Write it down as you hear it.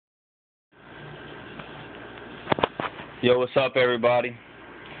Yo, what's up, everybody?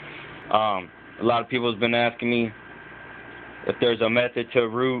 A lot of people have been asking me if there's a method to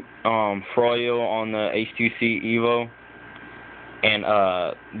root Froyo on the H2C EVO, and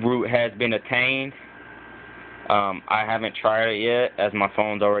root has been attained. I haven't tried it yet, as my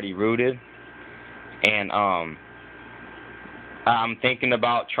phone's already rooted, and I'm thinking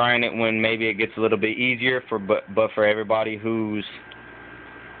about trying it when maybe it gets a little bit easier but for everybody who's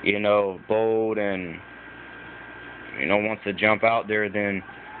bold and wants to jump out there, then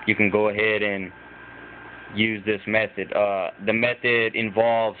you can go ahead and use this method. The method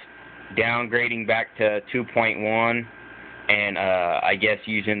involves downgrading back to 2.1 and I guess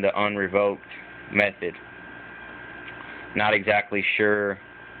using the unrevoked method. Not exactly sure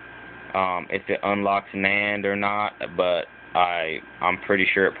if it unlocks NAND or not, but I'm pretty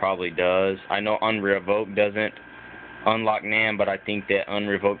sure it probably does. I know unrevoked doesn't unlock NAND, but I think that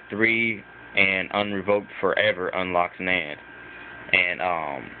unrevoked 3 and unrevoked forever unlocks NAND. And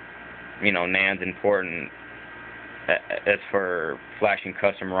NAND's important as for flashing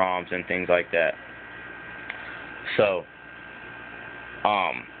custom ROMs and things like that. So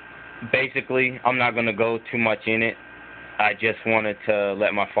basically, I'm not going to go too much in it. I just wanted to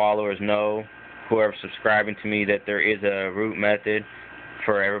let my followers know, whoever's subscribing to me, that there is a root method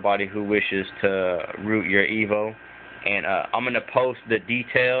for everybody who wishes to root your Evo. And I'm going to post the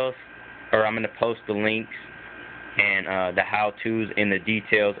details, or I'm going to post the links and the how-tos in the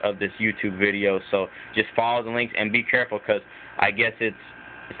details of this YouTube video. So just follow the links and be careful, because I guess it's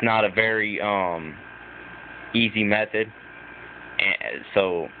not a very easy method. And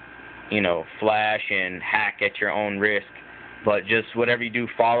so, flash and hack at your own risk. But just whatever you do,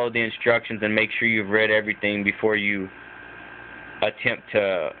 follow the instructions and make sure you've read everything before you attempt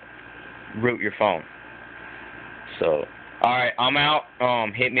to root your phone. So, alright, I'm out.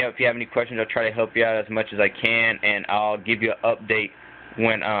 Hit me up if you have any questions. I'll try to help you out as much as I can, and I'll give you an update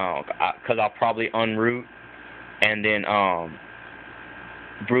when, because I'll probably unroot and then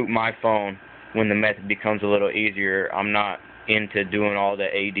root my phone when the method becomes a little easier. I'm not into doing all the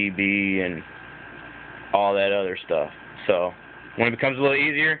ADB and all that other stuff. So when it becomes a little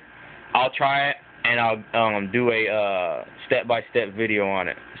easier, I'll try it, and I'll do a step-by-step video on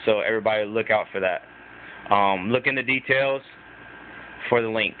it. So everybody look out for that. Look in the details for the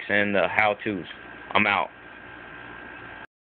links and the how-tos. I'm out.